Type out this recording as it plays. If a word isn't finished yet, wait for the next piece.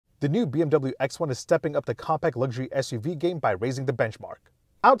The new BMW X1 is stepping up the compact luxury SUV game by raising the benchmark.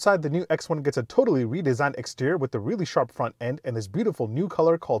 Outside, the new X1 gets a totally redesigned exterior with a really sharp front end and this beautiful new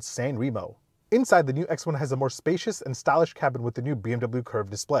color called San Remo. Inside, the new X1 has a more spacious and stylish cabin with the new BMW curved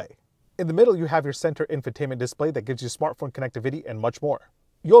display. In the middle, you have your center infotainment display that gives you smartphone connectivity and much more.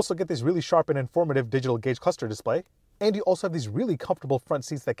 You also get this really sharp and informative digital gauge cluster display, and you also have these really comfortable front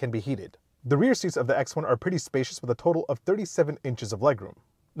seats that can be heated. The rear seats of the X1 are pretty spacious with a total of 37 inches of legroom.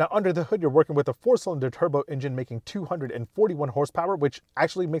 Now under the hood, you're working with a 4-cylinder turbo engine making 241 horsepower, which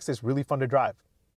actually makes this really fun to drive.